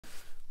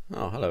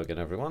Oh, hello again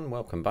everyone,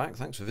 welcome back,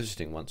 thanks for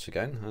visiting once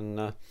again.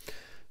 And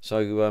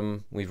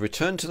we've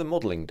returned to the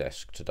modelling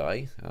desk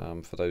today,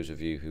 for those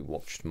of you who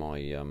watched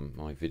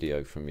my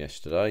video from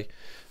yesterday.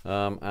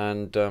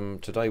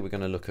 Today we're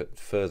going to look at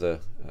further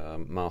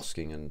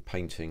masking and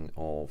painting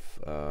of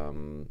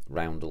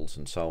roundels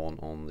and so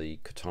on the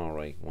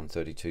Kotare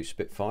 132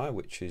 Spitfire,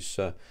 which is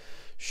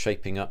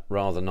shaping up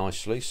rather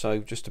nicely. So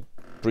just to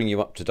bring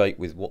you up to date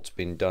with what's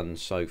been done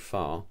so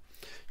far.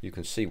 You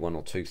can see one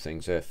or two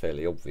things there,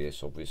 fairly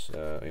obviously.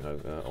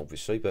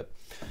 But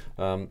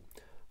I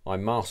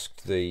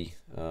masked the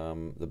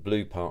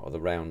blue part of the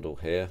roundel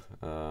here,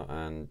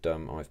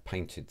 I've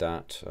painted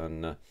that,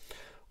 and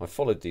I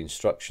followed the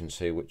instructions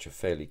here, which are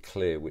fairly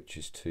clear, which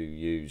is to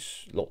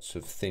use lots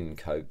of thin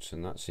coats,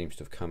 and that seems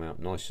to have come out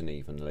nice and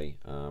evenly.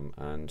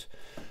 And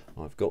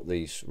I've got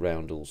these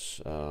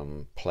roundels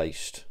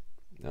placed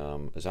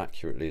as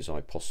accurately as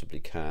I possibly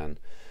can.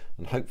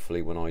 And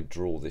hopefully when I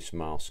draw this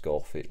mask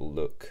off, it'll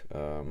look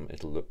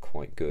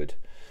quite good,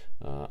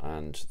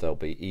 and they'll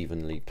be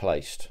evenly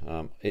placed.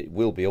 It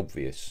will be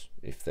obvious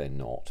if they're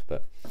not,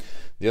 but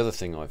the other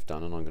thing I've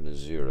done, and I'm going to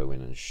zero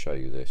in and show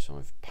you this,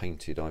 I've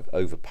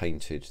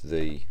overpainted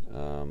the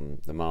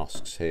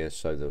masks here,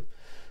 so the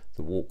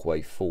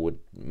walkway forward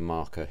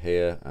marker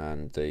here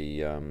and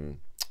the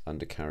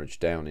undercarriage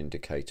down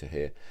indicator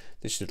here.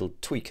 This little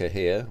tweaker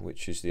here,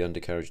 which is the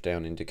undercarriage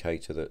down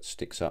indicator that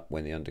sticks up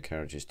when the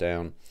undercarriage is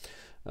down,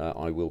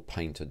 I will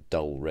paint a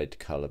dull red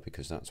colour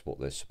because that's what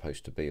they're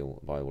supposed to be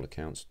by all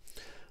accounts.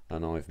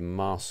 And I've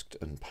masked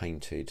and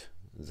painted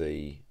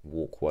the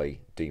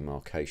walkway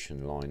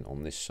demarcation line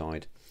on this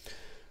side.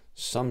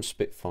 Some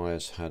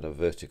Spitfires had a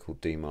vertical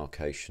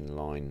demarcation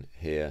line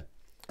here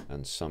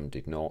and some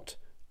did not.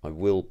 I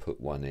will put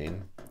one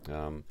in,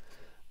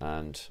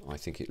 and I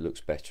think it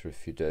looks better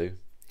if you do.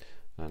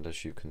 And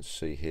as you can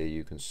see here,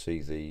 you can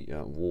see the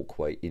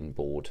walkway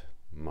inboard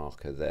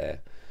marker there.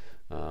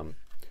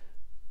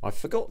 I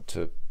forgot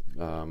to,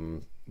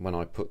 when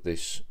I put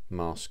this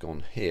mask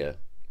on here,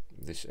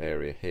 this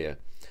area here,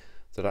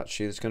 that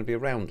actually there's going to be a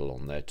roundel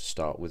on there to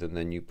start with, and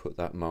then you put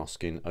that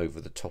mask in over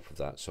the top of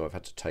that, so I've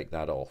had to take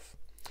that off.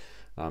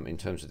 In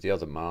terms of the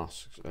other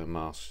masks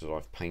that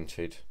I've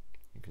painted,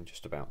 you can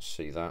just about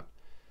see that.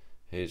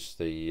 Here's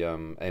the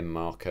M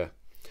marker,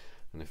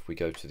 and if we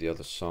go to the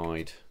other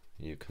side,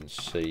 you can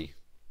see,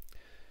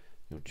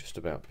 you'll just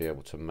about be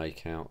able to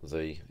make out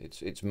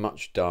it's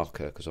much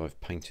darker because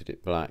I've painted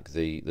it black,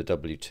 the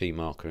WT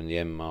marker and the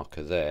M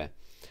marker there.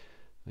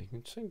 You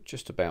can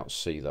just about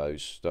see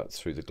that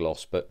through the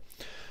gloss. But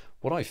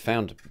what I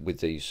found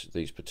with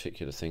these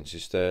particular things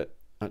is that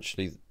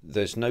actually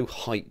there's no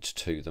height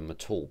to them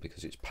at all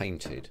because it's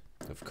painted,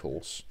 of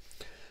course.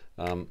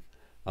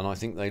 And I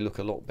think they look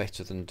a lot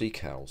better than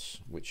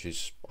decals, which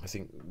is, I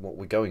think, what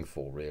we're going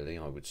for, really,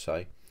 I would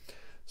say.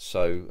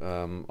 So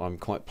I'm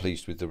quite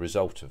pleased with the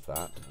result of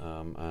that,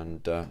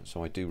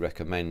 so I do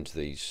recommend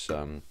these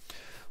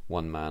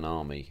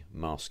OneManArmy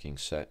masking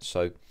sets.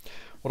 So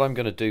what I'm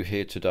going to do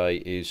here today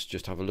is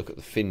just have a look at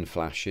the fin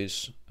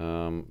flashes,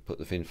 put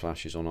the fin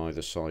flashes on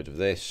either side of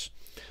this,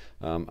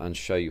 and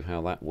show you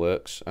how that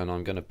works. And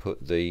I'm going to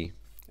put the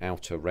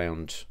outer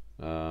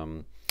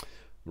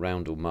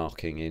roundel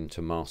marking in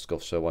to mask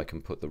off, so I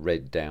can put the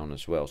red down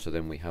as well. So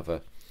then we have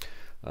a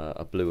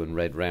blue and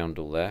red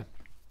roundel there.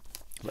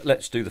 But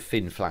let's do the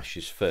fin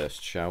flashes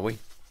first, shall we?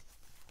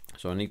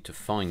 So I need to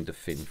find the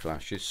fin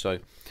flashes. So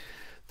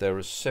there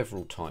are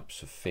several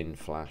types of fin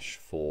flash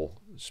for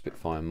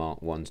Spitfire Mark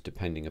 1s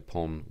depending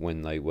upon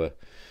when they were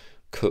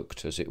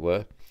cooked, as it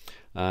were.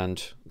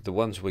 And the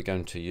ones we're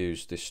going to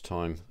use this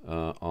time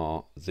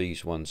are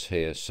these ones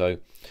here. So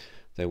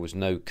there was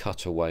no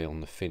cutaway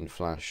on the fin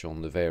flash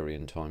on the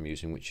variant I'm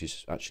using, which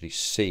is actually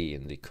C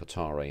in the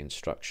Kotare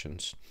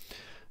instructions.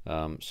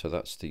 So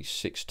that's the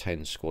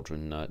 610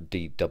 Squadron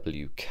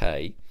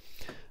DWK.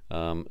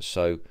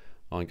 So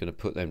I'm going to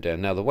put them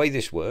down. Now the way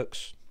this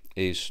works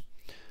is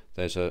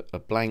there's a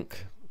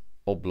blank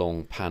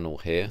oblong panel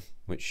here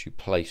which you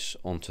place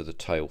onto the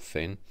tail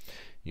fin.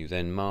 You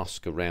then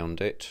mask around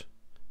it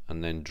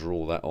and then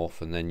draw that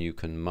off, and then you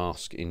can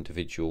mask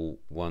individual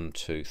 1,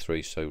 2,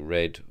 3, so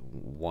red,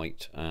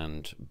 white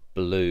and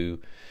blue.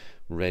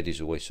 Red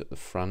is always at the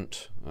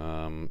front,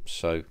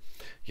 so you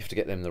have to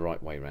get them the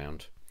right way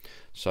round.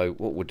 So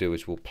what we'll do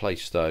is we'll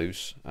place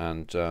those,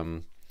 and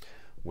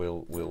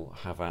we'll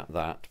have at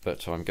that.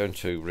 But I'm going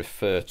to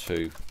refer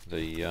to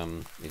the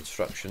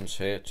instructions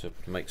here to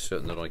make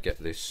certain that I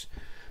get this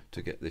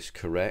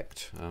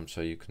correct.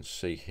 So you can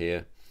see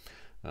here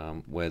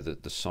where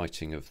the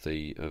sighting of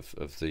the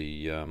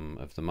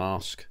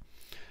mask,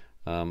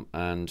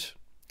 and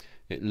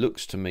it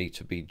looks to me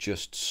to be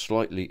just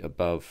slightly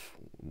above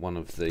one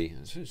of the.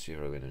 Let's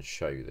zero in and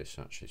show you this.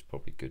 Actually, it's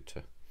probably good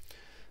to.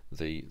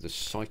 The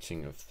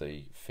sighting of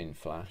the fin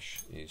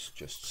flash is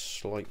just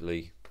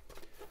slightly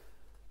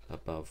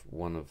above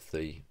one of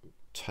the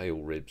tail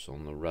ribs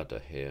on the rudder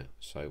here,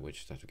 so we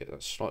just have to get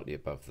that slightly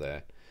above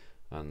there,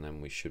 and then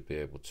we should be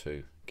able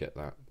to get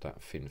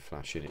that fin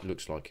flash in. It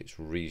looks like it's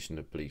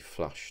reasonably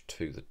flush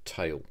to the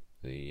tail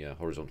the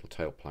horizontal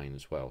tail plane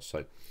as well,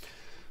 so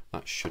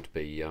that should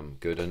be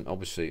good. And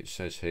obviously it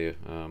says here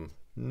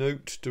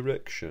note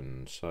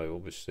direction, so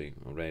obviously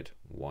red,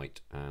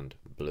 white and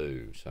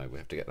blue, so we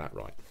have to get that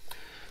right.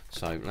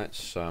 So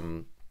let's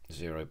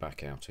zero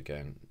back out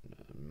again,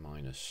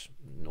 minus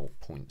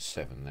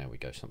 0.7, there we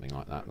go, something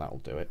like that, that'll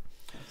do it.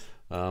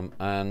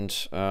 And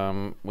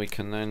we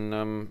can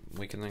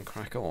then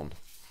crack on.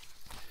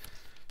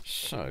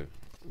 So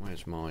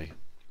where's my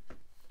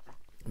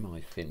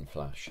fin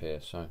flash here?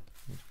 So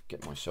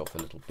get myself a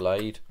little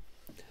blade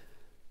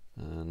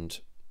and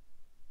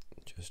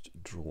just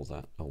draw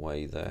that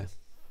away there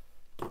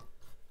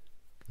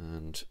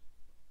and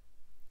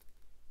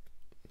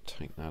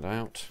take that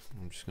out.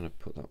 I'm just going to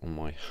put that on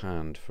my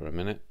hand for a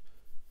minute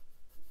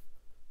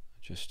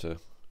just to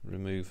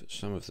remove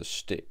some of the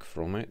stick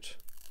from it.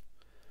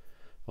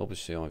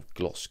 Obviously I've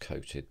gloss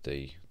coated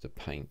the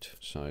paint,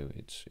 so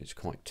it's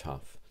quite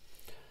tough.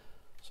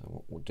 So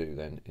what we'll do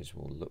then is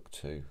we'll look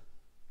to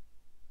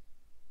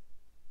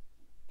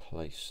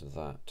place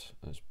that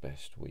as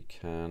best we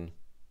can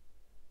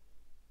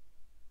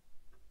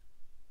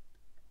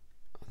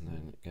and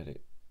then get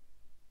it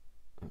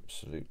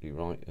absolutely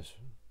right.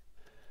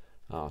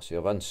 See,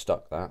 I've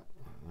unstuck that.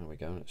 There we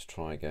go. Let's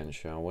try again,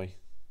 shall we?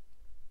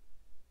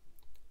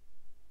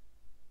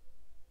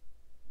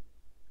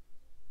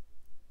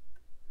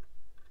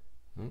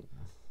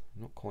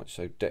 Not quite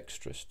so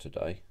dexterous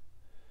today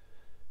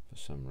for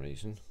some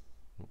reason.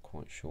 Not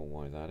quite sure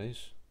why that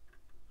is.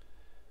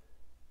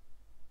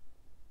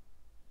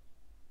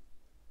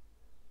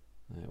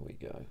 There we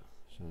go.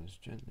 So let's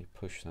gently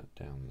push that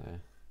down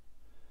there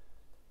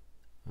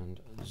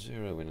and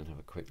zero in and have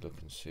a quick look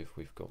and see if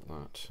we've got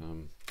that. There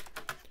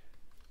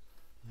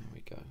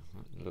we go.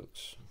 That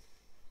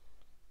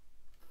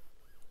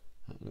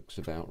looks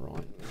about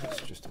right.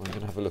 I'm going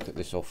to have a look at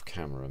this off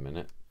camera a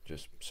minute,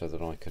 just so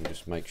that I can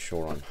just make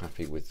sure I'm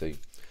happy with the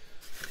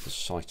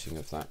sighting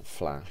of that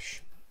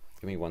flash.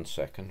 Give me 1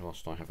 second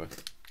whilst I have a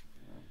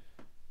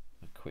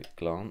quick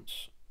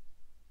glance.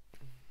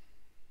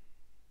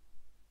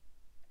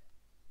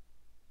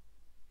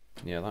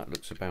 Yeah, that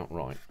looks about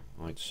right,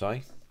 I'd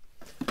say.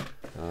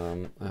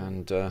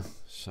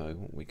 So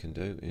what we can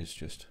do is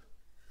just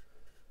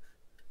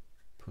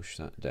push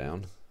that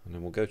down, and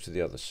then we'll go to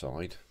the other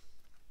side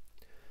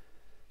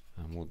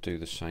and we'll do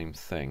the same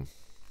thing.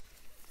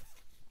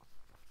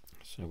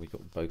 So we've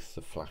got both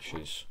the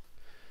flashes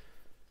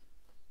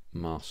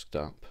masked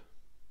up,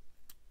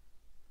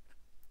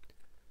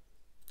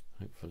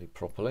 hopefully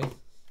properly.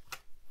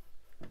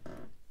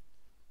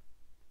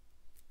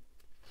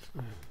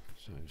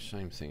 So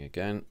same thing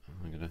again.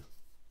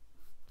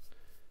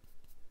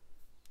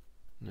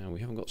 Now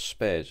we haven't got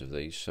spares of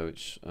these, so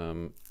it's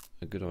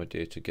a good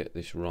idea to get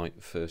this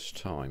right first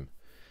time.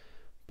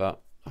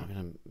 But I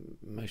mean,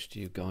 most of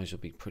you guys will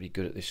be pretty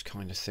good at this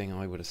kind of thing,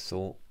 I would have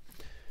thought.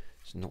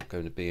 It's not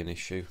going to be an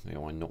issue. You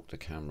know, I knocked the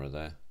camera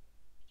there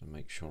to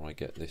make sure I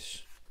get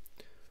this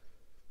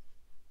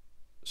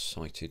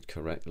sighted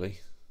correctly.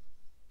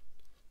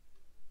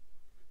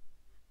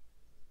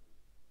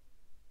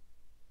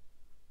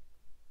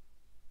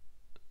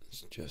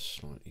 It's just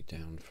slightly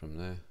down from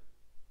there.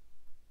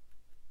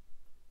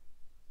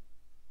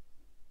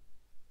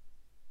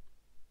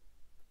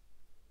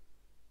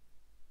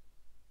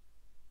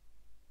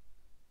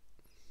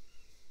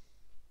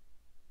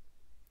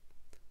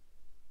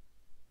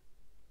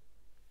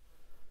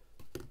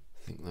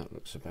 I think that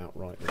looks about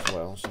right as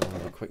well, so I'll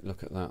have a quick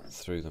look at that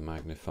through the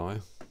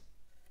magnifier.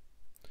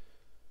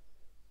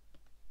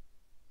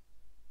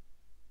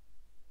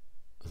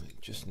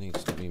 It just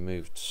needs to be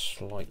moved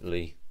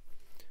slightly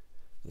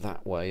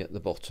that way at the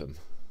bottom.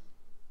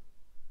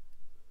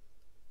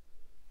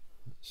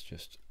 Let's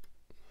just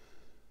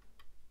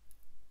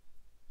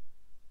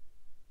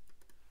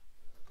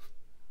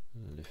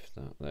lift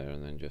that there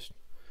and then just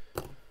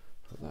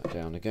put that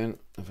down again.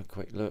 Have a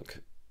quick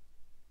look.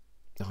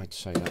 I'd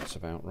say that's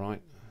about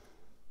right.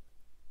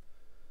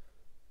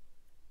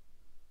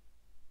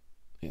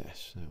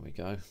 Yes, there we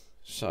go.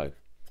 So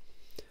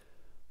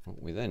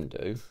what we then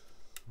do,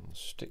 I'll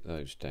stick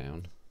those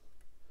down.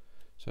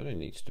 So it only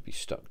needs to be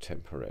stuck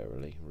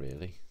temporarily,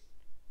 really.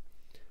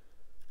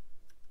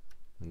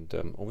 And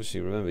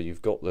obviously remember,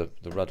 you've got the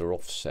rudder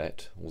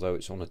offset, although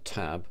it's on a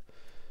tab.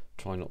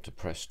 Try not to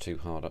press too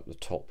hard up the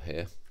top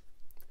here.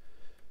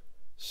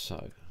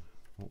 So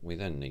what we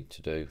then need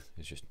to do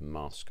is just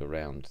mask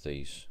around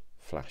these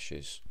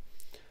flashes.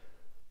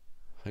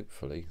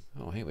 Hopefully,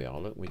 oh, here we are,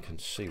 look, we can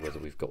see whether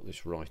we've got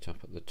this right up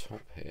at the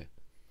top here.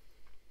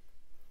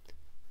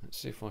 Let's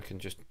see if I can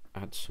just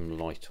add some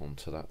light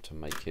onto that to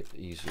make it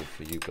easier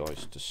for you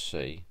guys to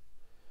see.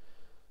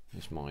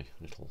 Here's my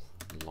little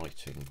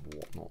lighting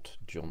whatnot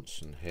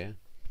Johnson here.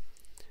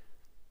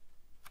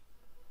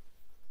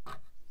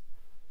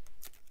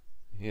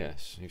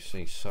 Yes, you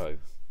see, so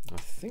I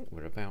think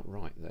we're about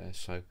right there.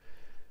 So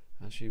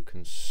as you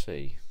can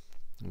see,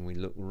 when we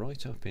look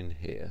right up in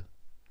here,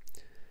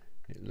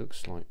 it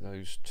looks like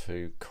those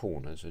two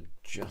corners are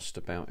just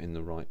about in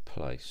the right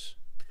place.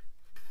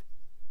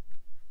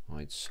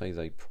 I'd say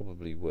they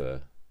probably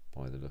were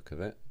by the look of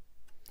it.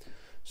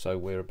 So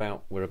we're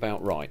about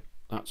right.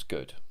 That's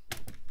good.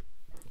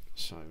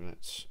 So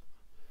let's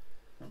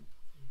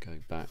go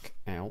back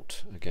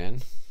out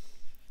again.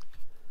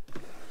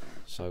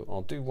 So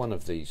I'll do one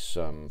of these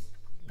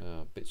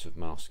bits of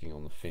masking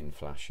on the fin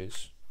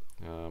flashes,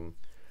 and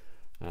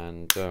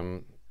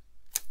then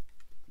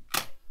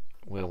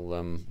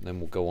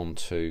we'll go on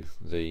to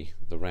the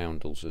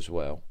roundels as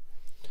well.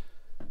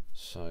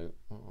 So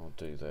what I'll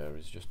do there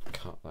is just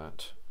cut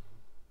that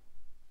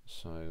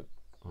so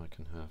I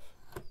can have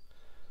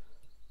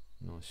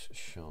nice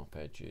sharp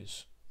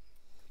edges.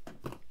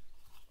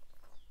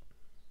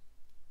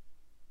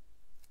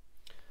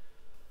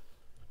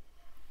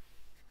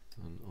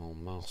 And I'll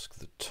mask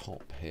the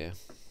top here.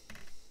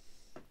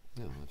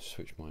 Now I've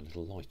switched my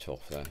little light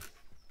off there.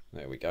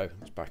 There we go,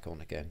 it's back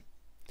on again.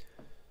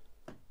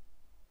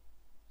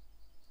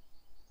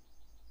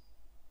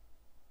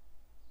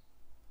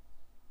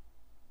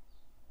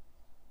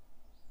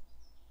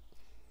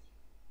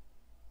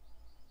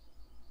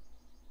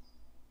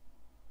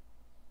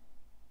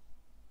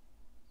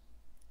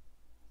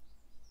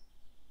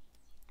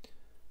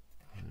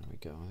 There we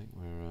go, I think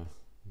we're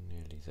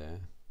nearly there.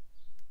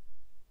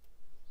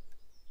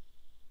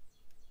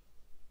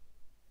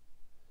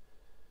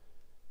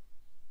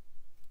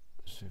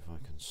 See if I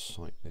can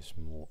sight this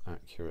more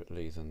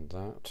accurately than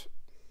that.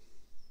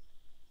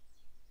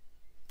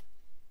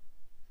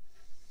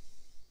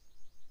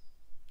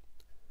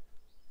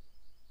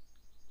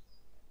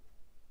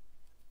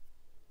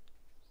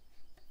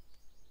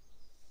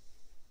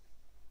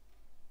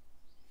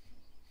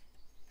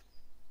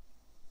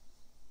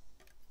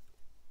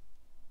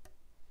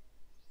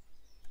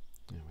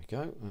 There we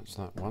go, that's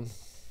that one.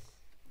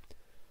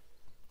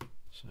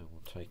 So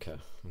we'll take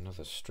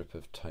another strip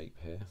of tape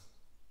here.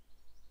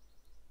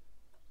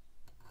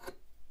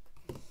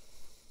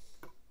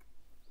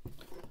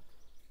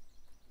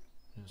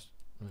 Just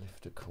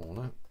lift a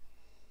corner.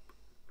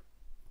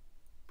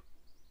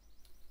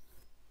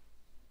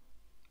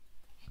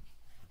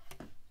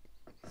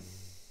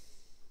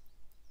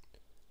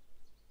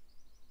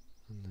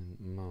 And then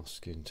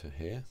mask into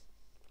here.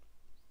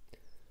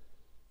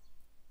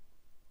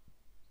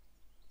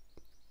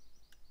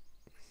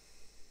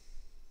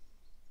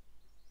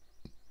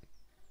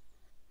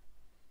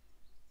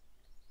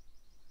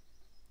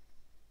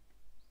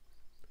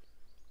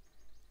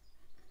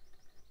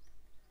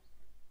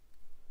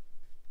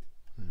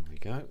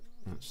 Go,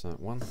 that's that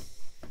one.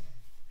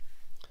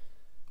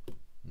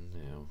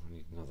 Now I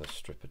need another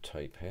strip of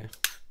tape here.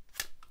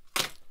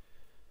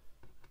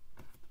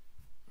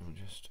 I'll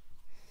just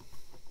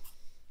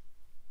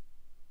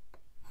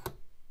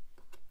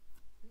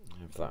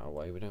have that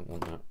away, we don't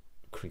want that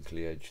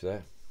crinkly edge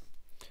there.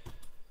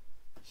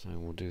 So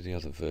we'll do the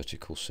other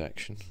vertical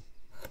section.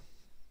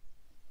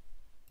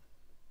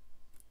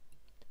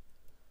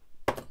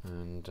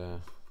 And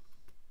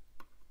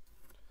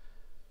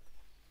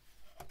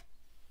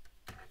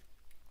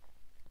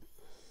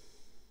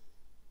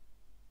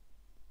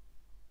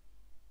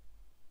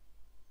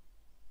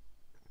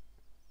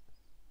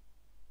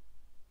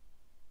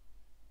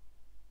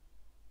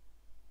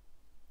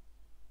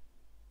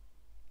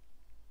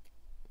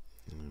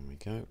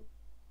go,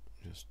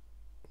 just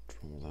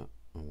draw that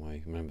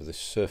away. Remember, this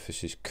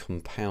surface is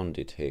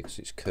compounded here because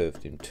it's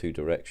curved in two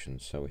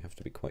directions, so we have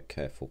to be quite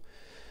careful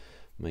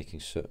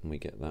making certain we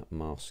get that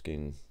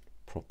masking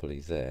properly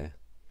there.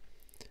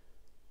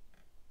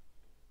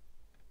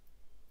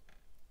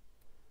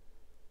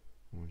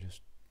 We'll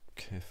just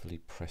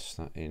carefully press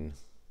that in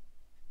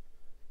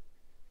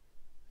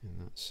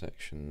that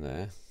section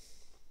there.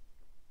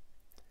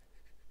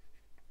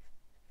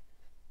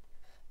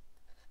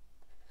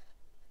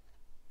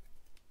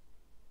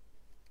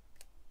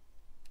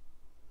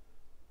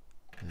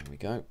 There we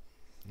go,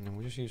 and then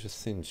we'll just use a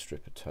thin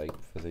strip of tape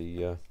for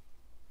the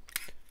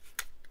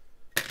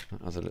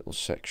that other little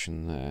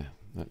section there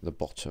at the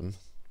bottom,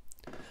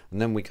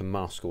 and then we can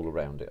mask all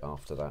around it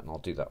after that, and I'll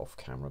do that off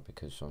camera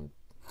because I'm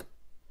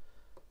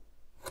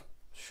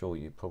sure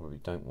you probably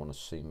don't want to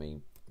see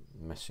me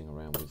messing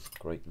around with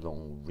great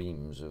long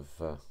reams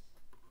of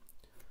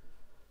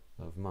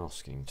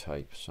masking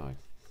tape. So I'm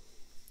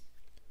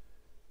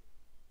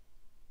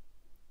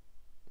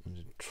going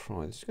to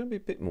try. This is going to be a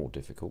bit more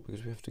difficult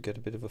because we have to get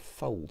a bit of a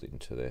fold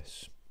into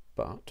this,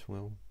 but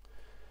we'll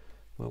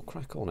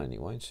crack on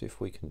anyway and see if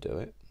we can do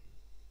it.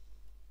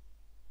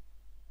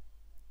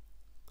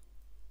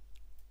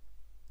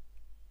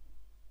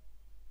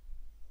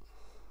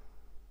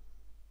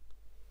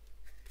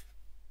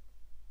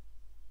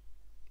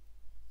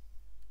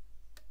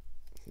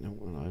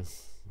 No, I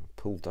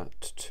pulled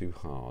that too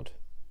hard,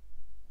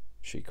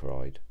 she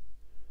cried.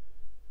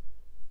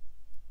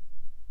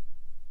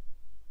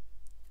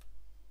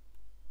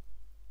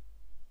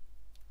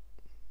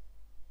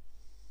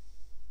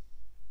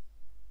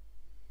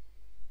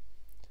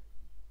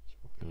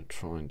 Going to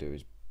try and do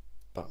is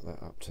butt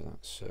that up to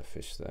that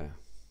surface there,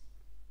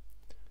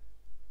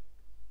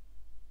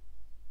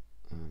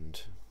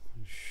 and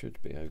it should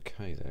be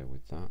okay there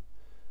with that.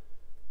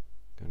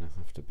 going to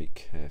have to be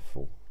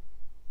careful.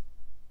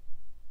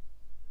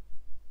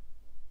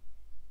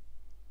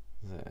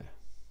 There.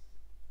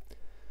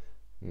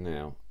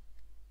 Now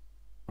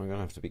I'm going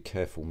to have to be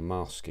careful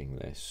masking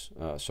this,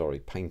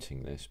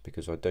 painting this,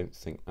 because I don't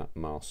think that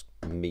mask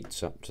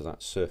meets up to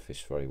that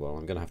surface very well.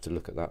 I'm going to have to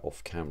look at that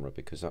off camera,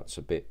 because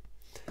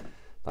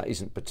that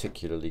isn't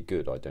particularly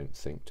good, I don't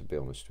think, to be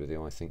honest with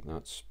you. I think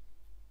that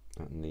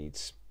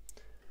needs,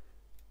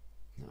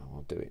 no,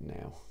 I'll do it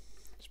now.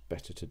 It's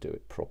better to do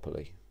it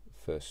properly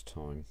first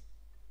time.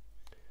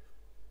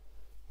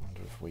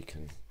 Wonder if we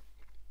can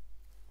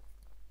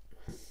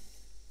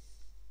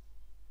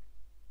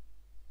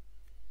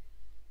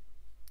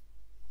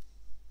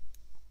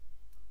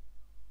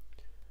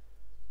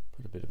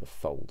put a bit of a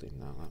fold in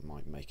that. That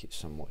might make it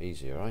somewhat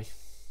easier, eh?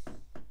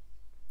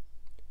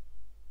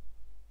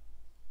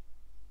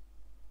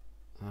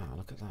 Ah,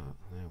 look at that.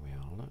 There we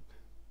are, look.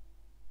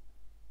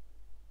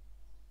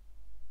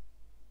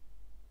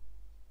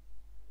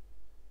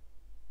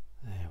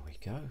 There we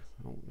go.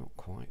 Oh, not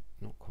quite,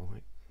 not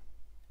quite.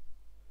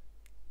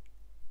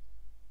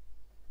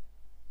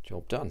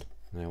 Job done.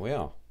 There we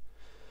are.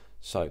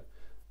 So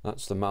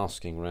that's the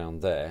masking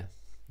round there.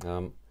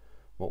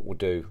 What we'll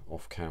do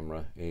off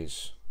camera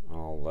is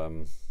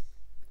I'll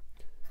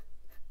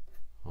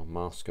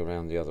mask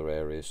around the other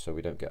areas so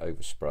we don't get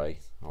overspray.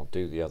 I'll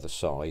do the other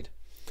side,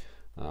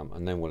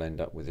 and then we'll end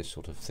up with this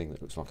sort of thing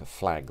that looks like a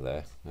flag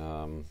there,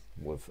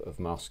 of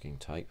masking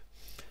tape,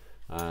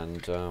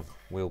 and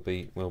we'll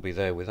be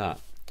there with that.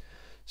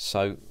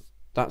 So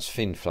that's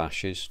fin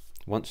flashes.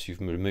 Once you've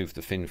removed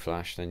the fin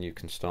flash, then you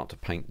can start to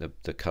paint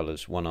the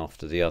colours one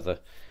after the other,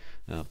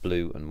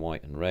 blue and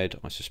white and red.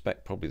 I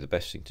suspect probably the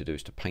best thing to do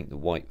is to paint the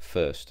white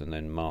first and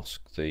then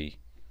mask the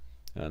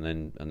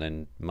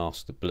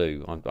mask the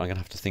blue. I'm going to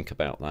have to think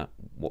about that.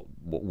 What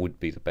would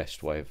be the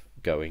best way of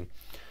going?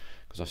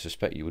 Because I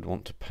suspect you would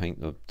want to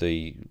paint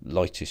the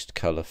lightest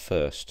colour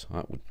first.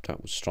 That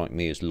would strike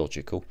me as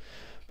logical.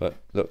 But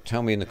look,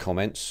 tell me in the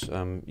comments.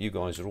 You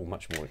guys are all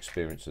much more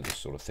experienced in this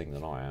sort of thing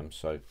than I am,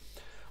 so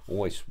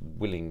always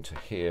willing to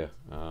hear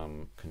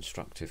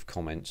constructive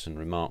comments and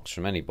remarks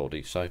from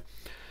anybody. So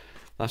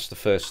that's the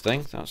first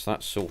thing.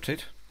 That's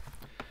sorted.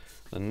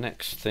 The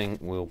next thing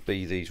will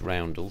be these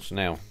roundels.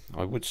 Now,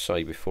 I would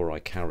say before I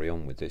carry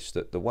on with this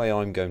that the way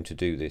I'm going to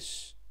do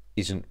this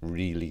isn't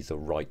really the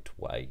right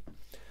way.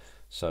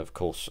 So of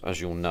course,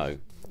 as you'll know,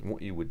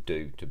 what you would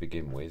do to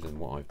begin with, and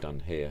what I've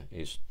done here,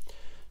 is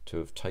to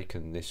have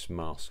taken this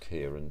mask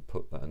here and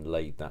put that and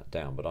laid that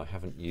down, but I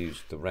haven't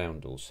used the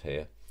roundels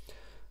here,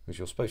 because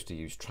you're supposed to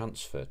use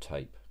transfer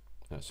tape.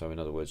 So in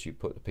other words, you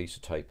put a piece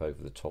of tape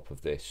over the top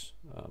of this,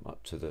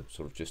 up to the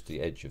sort of just the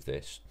edge of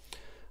this,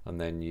 and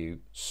then you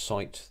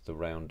sight the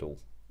roundel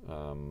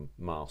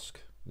mask,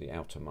 the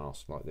outer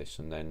mask, like this,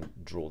 and then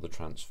draw the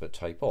transfer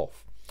tape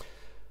off.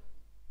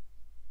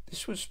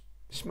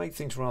 This made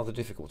things rather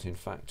difficult, in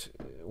fact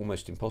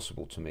almost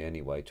impossible to me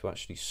anyway, to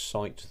actually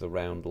sight the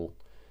roundel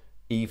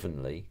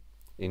evenly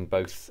on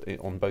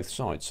both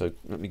sides. So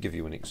let me give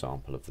you an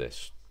example of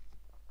this.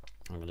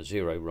 I'm going to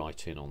zero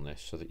right in on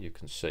this so that you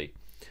can see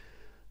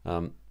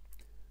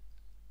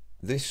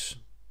this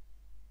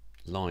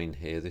line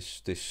here,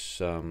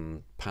 this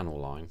panel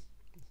line.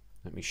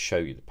 Let me show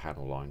you the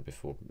panel line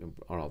before,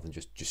 rather than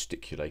just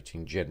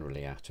gesticulating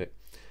generally at it,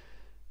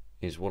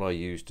 is what I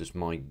used as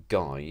my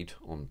guide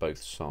on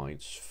both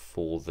sides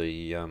for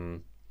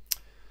the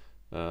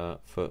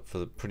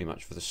pretty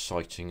much for the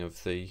sighting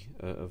of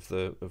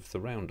the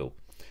roundel.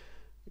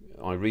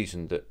 I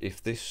reasoned that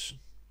if this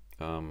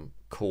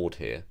chord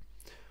here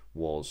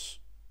was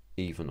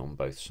even on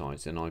both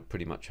sides, then I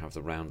pretty much have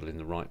the roundel in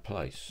the right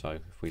place. So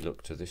if we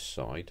look to this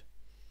side,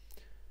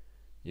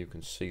 you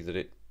can see that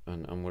it,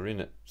 and we're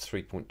in at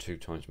 3.2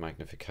 times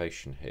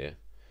magnification here,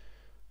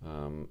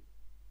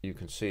 you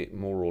can see it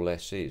more or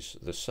less is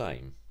the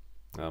same.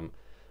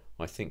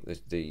 I think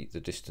that the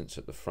distance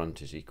at the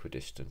front is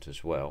equidistant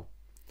as well,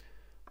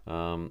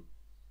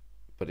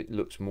 but it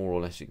looks more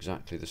or less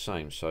exactly the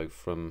same. So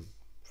from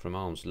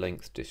arm's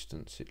length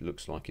distance, it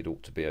looks like it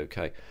ought to be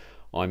okay.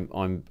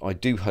 I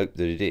do hope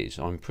that it is.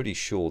 I'm pretty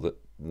sure that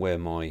where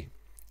my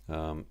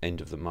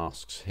end of the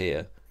masks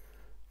here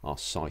are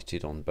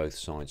sighted on both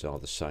sides are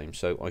the same,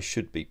 so I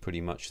should be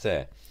pretty much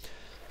there.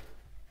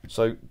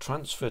 So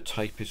transfer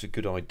tape is a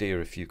good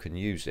idea if you can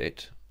use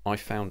it. I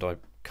found I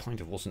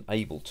kind of wasn't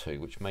able to,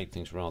 which made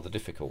things rather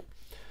difficult.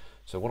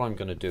 So what I'm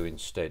going to do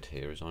instead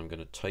here is I'm going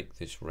to take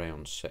this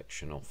round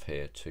section off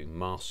here to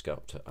mask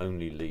up to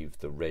only leave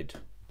the red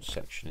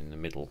section in the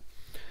middle,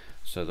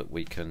 so that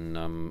we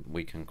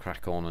can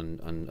crack on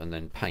and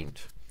then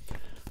paint.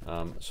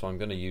 So I'm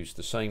going to use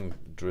the same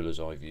drill as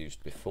I've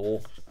used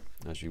before,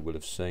 as you will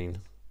have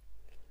seen.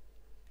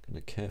 I'm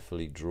going to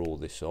carefully draw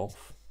this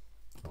off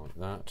like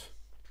that,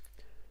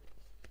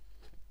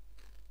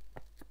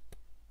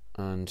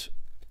 and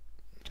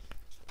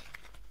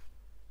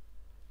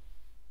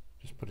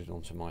just put it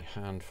onto my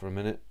hand for a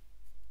minute,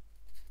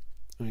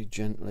 very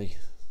gently.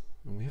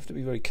 And we have to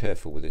be very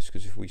careful with this,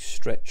 because if we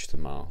stretch the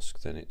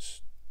mask, then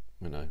it's,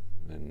 you know,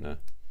 then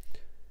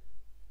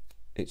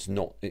it's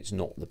not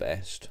the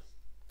best,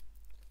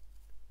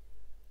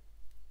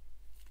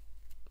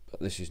 but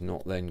this is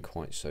not then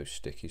quite so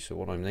sticky. So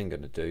what I'm then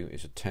going to do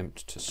is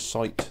attempt to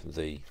sight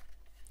the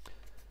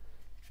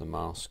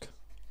mask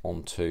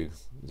onto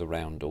the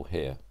roundel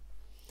here,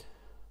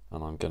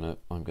 and I'm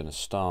gonna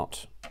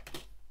start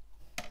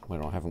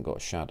where I haven't got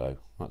a shadow.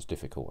 That's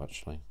difficult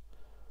actually.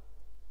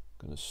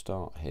 I'm going to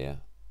start here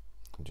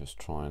and just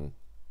try and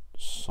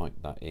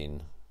sight that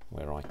in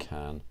where I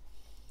can.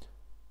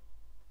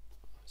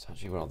 It's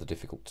actually rather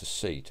difficult to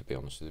see, to be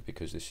honest with you,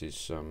 because this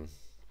is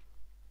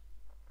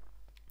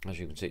as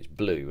you can see, it's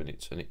blue and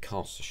it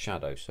casts a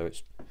shadow, so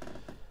it's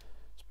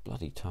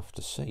bloody tough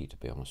to see, to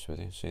be honest with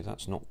you. See,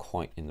 that's not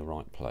quite in the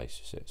right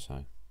place, is it?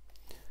 So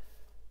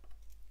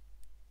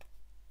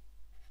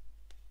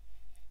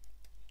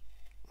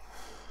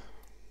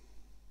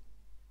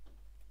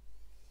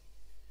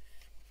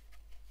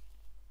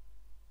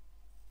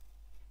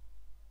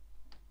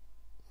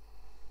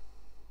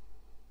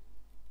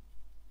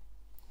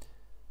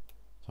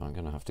I'm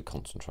going to have to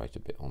concentrate a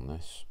bit on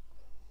this.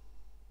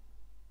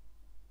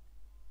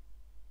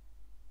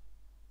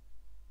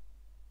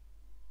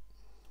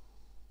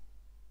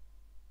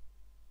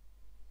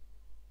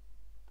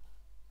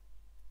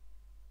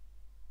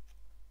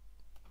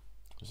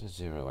 Let's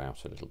zero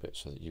out a little bit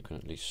so that you can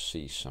at least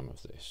see some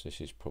of this. This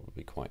is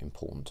probably quite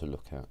important to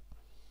look at.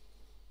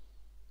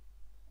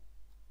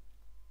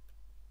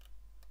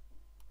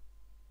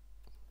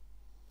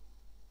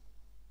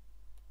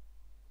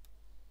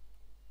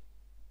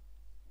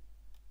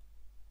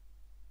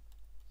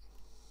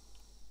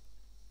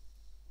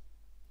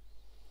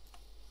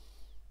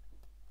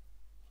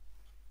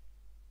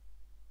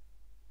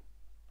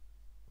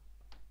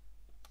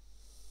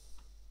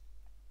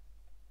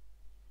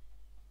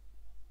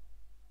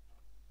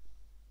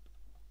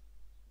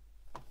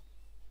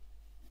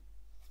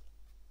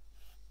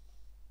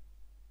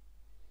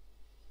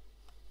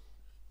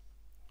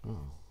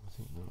 I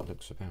think that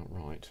looks about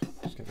right.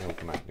 Let's get the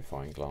old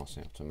magnifying glass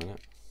out a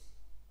minute.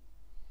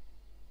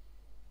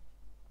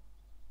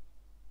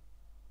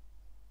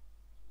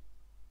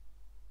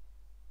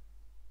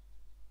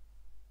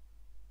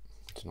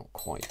 It's not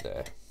quite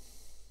there.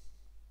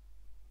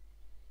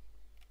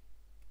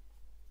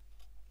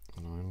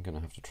 And I'm going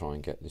to have to try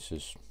and get this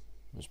as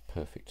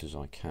perfect as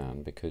I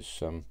can,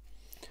 because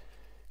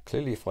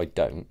clearly if I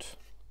don't,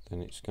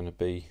 then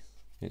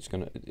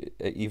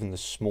even the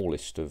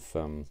smallest of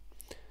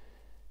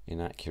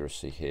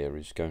inaccuracy here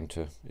is going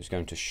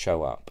to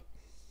show up.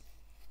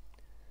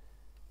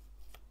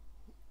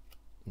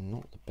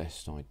 Not the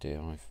best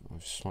idea.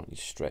 I've slightly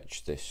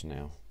stretched this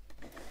now,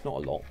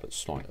 not a lot, but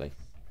slightly.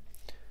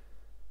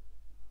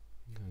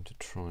 I'm going to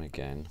try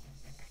again.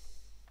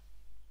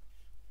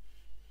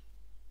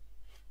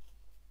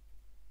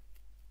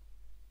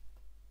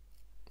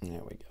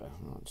 There we go.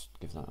 Let's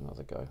give that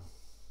another go.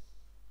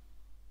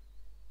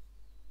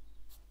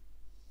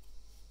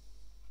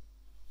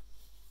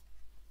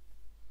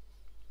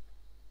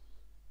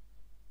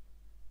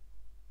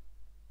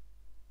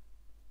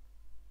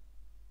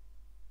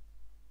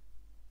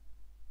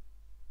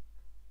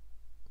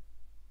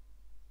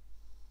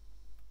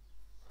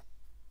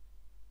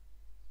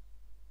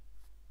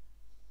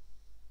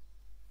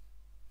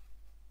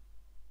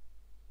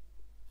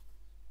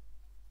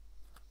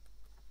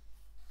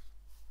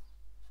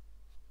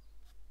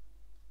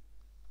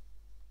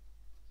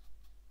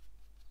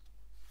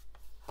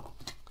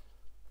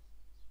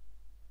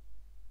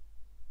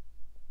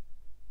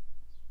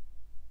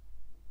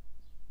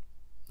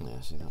 Yeah,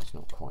 see, that's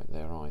not quite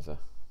there either.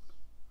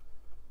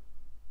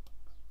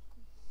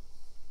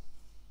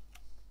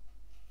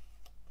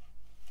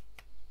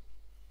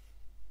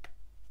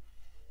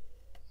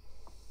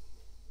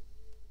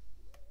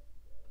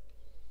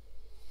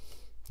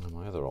 And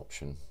my other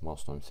option,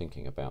 whilst I'm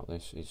thinking about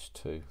this, is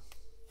to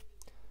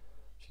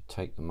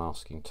take the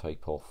masking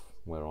tape off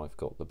where I've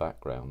got the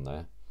background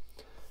there,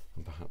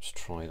 and perhaps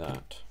try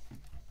that.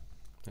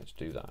 Let's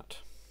do that.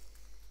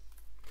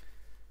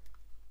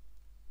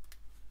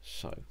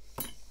 So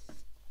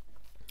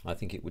I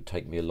think it would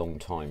take me a long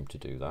time to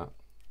do that,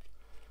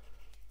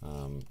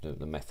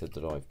 the method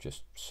that I've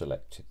just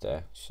selected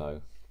there.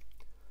 So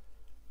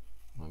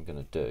what I'm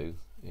going to do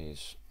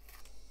is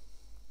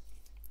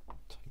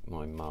take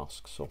my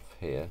masks off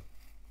here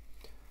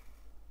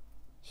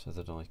so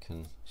that I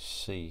can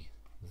see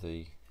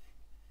the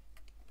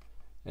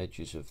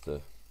edges of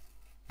the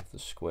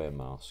square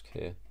mask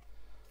here,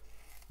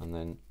 and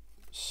then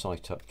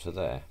sight up to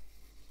there.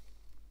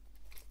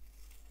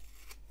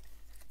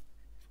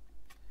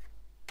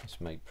 This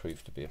may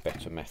prove to be a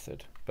better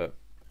method, but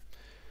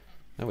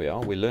there we are.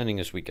 We're learning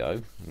as we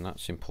go, and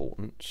that's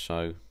important.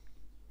 So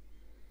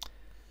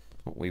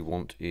what we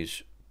want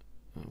is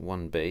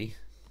 1B.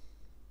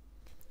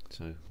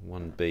 So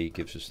 1B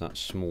gives us that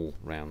small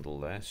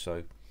roundel there.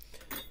 So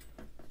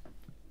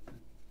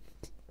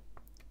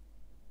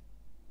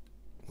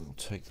we'll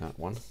take that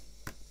one.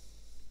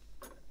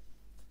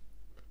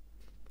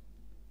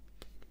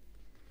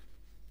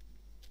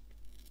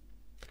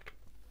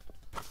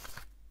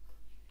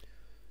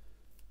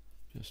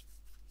 Just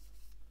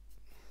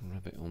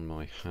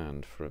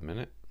around for a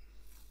minute.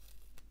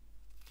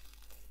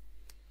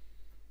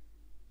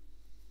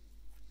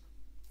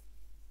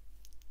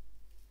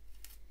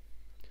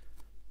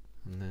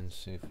 And then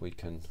see if we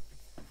can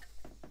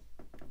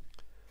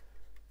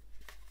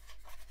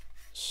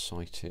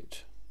sight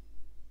it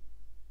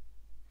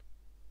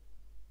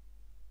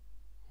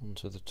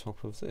onto the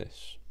top of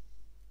this.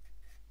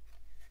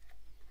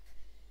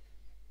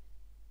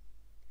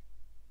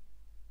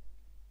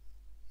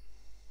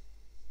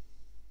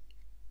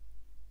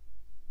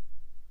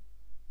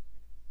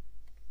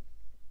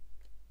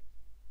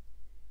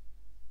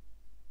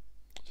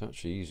 It's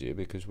actually easier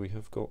because we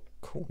have got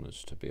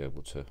corners to be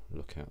able to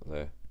look at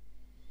there.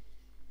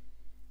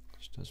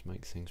 This does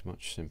make things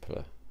much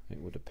simpler, it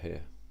would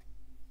appear.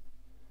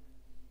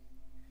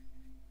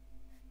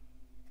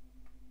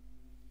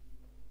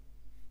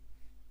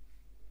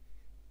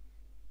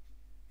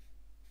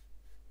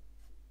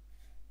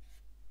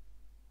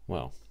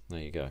 Well, there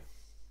you go.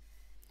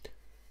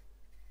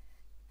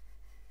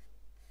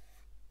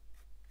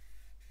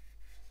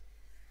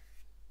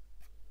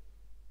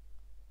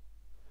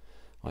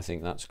 I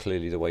think that's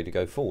clearly the way to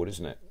go forward,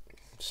 isn't it?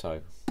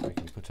 So we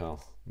can put our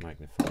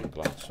magnifying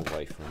glass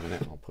away for a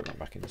minute. I'll put that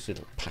back in this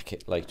little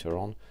packet later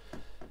on.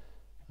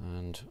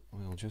 And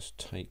we'll just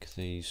take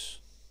these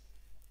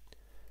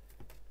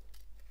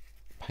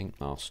paint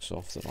masks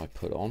off that I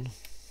put on.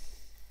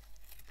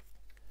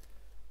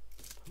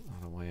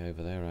 Put that away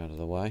over there, out of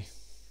the way.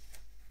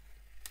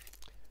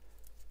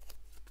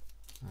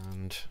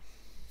 And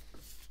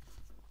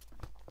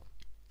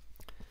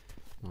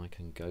I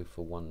can go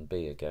for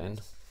 1B again.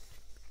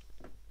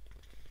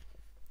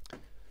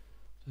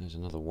 There's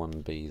another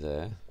 1B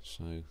there,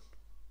 so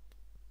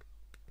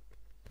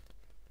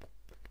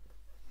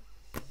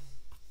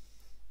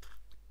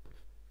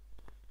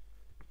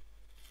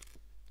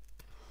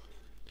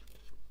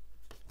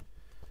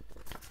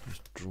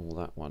just draw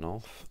that one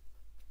off.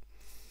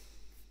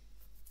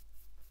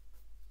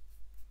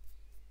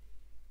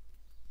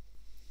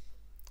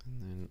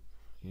 And then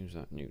use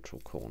that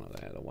neutral corner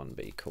there, the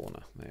 1B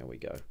corner. There we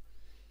go.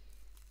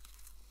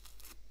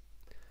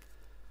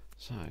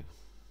 So,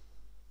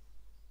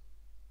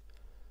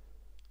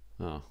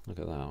 ah, look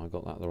at that, I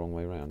got that the wrong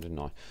way around, didn't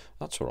I?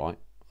 That's alright,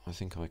 I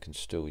think I can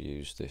still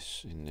use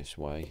this in this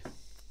way.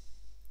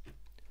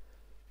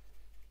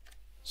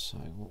 So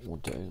what we'll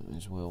do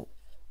is we'll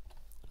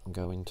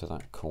go into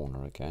that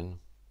corner again,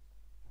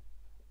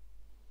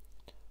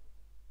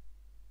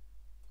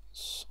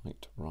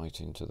 sight right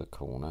into the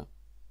corner.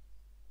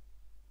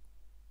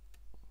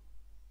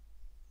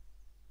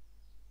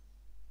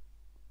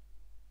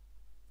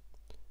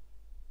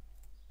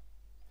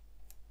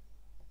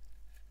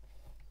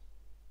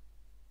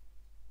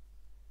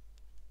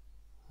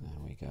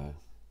 Go.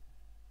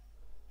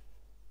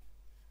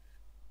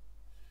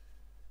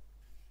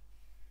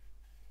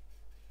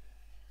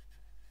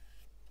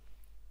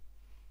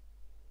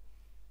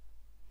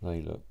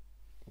 They look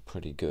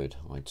pretty good,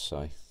 I'd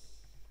say.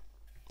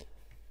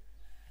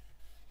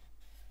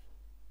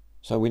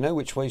 So we know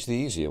which way's the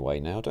easier way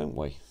now, don't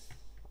we?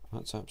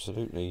 That's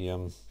absolutely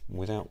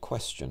without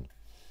question.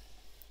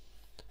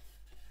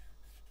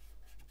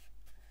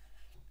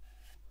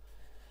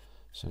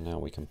 So now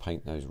we can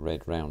paint those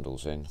red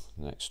roundels in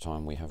next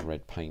time we have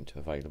red paint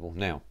available.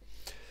 Now,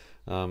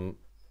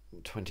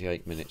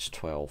 28 minutes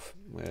 12.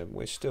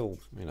 We're still,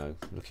 you know,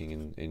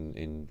 looking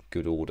in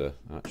good order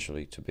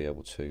actually to be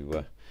able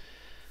to,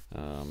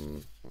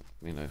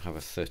 you know, have a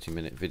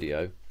 30-minute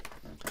video.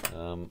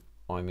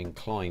 I'm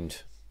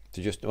inclined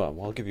to just, well,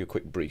 I'll give you a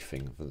quick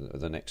briefing of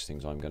the next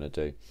things I'm going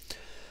to do.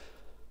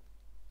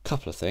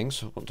 Couple of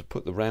things. I want to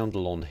put the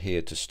roundel on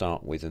here to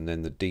start with, and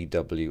then the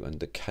DW and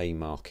the K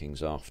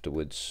markings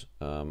afterwards,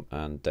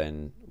 and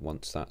then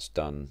once that's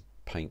done,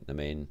 paint them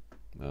in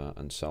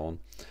and so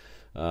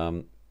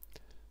on.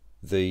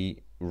 The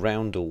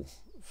roundel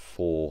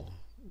for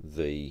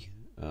the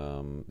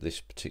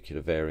this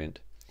particular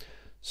variant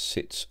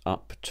sits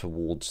up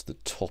towards the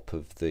top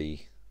of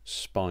the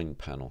spine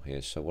panel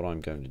here, so what I'm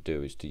going to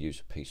do is to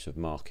use a piece of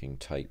marking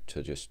tape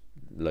to just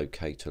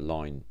locate a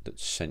line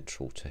that's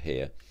central to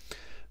here,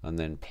 and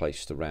then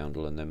place the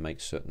roundel and then make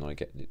certain I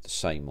get it the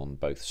same on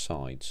both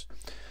sides.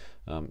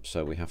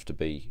 So we have to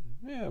be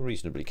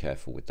reasonably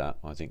careful with that.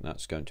 I think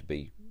that's going to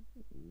be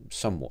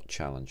somewhat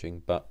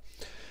challenging, but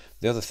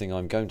the other thing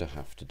I'm going to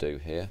have to do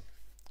here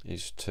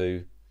is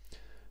to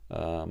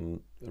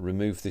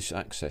remove this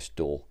access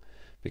door,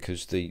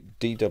 because the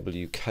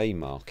DWK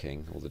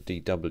marking, or the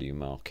DW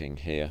marking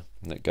here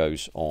that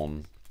goes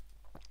on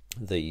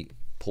the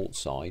port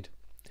side,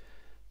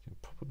 you can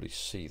probably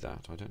see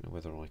that. I don't know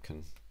whether I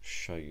can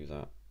show you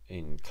that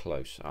in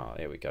close. Ah,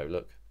 there we go,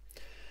 look.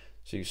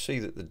 So you see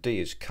that the D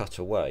is cut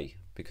away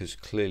because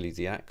clearly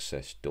the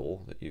access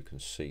door that you can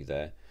see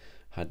there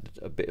had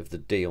a bit of the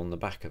D on the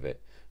back of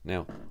it.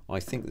 Now I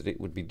think that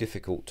it would be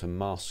difficult to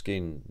mask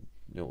in,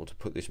 or to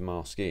put this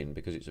mask in,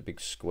 because it's a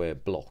big square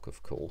block,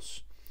 of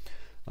course,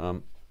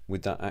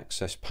 with that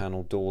access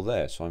panel door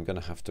there. So I'm going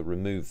to have to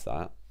remove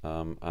that,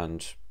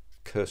 and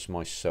curse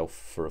myself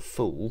for a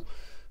fool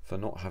for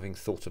not having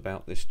thought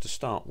about this to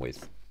start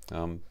with.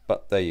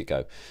 But there you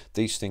go.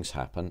 These things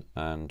happen,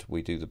 and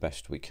we do the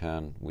best we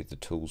can with the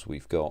tools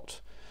we've got,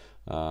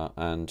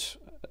 and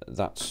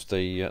that's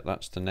the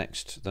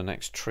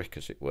next trick,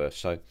 as it were.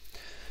 So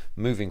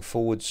moving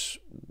forwards,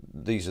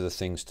 these are the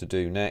things to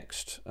do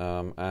next,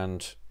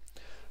 and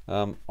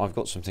I've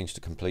got some things to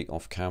complete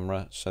off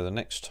camera, so the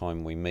next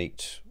time we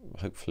meet,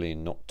 hopefully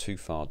in not too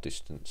far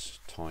distance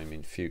time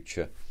in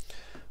future,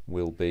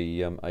 we'll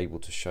be able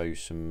to show you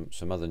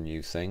some other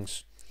new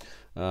things,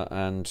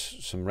 and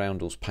some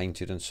roundels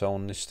painted and so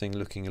on, this thing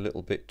looking a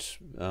little bit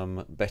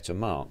better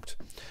marked.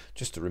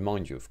 Just to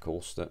remind you, of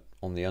course, that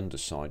on the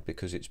underside,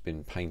 because it's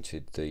been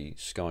painted the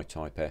Sky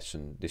Type S,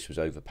 and this was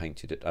over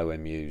painted at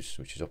OMUs,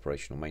 which is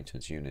operational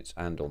maintenance units,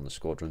 and on the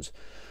squadrons,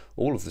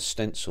 all of the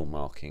stencil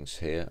markings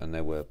here, and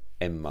there were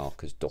M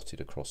markers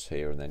dotted across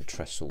here, and then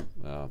trestle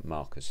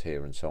markers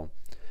here and so on,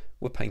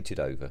 were painted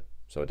over,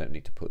 so I don't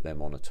need to put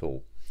them on at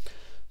all.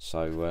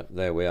 So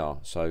there we are.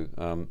 So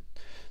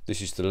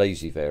this is the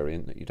lazy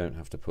variant, that you don't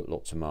have to put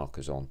lots of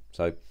markers on.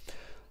 So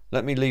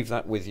let me leave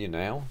that with you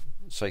now.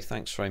 Say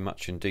thanks very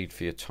much indeed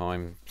for your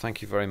time.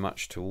 Thank you very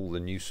much to all the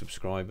new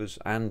subscribers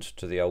and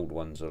to the old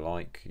ones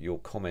alike. Your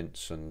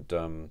comments and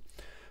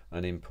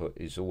input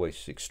is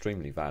always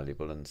extremely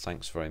valuable, and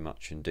thanks very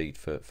much indeed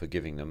for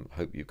giving them.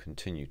 Hope you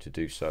continue to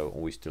do so.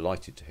 Always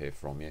delighted to hear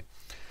from you.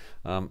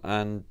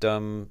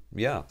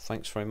 Yeah,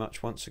 thanks very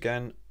much once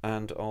again,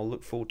 and I'll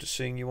look forward to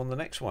seeing you on the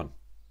next one.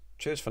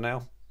 Cheers for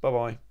now. Bye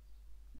bye.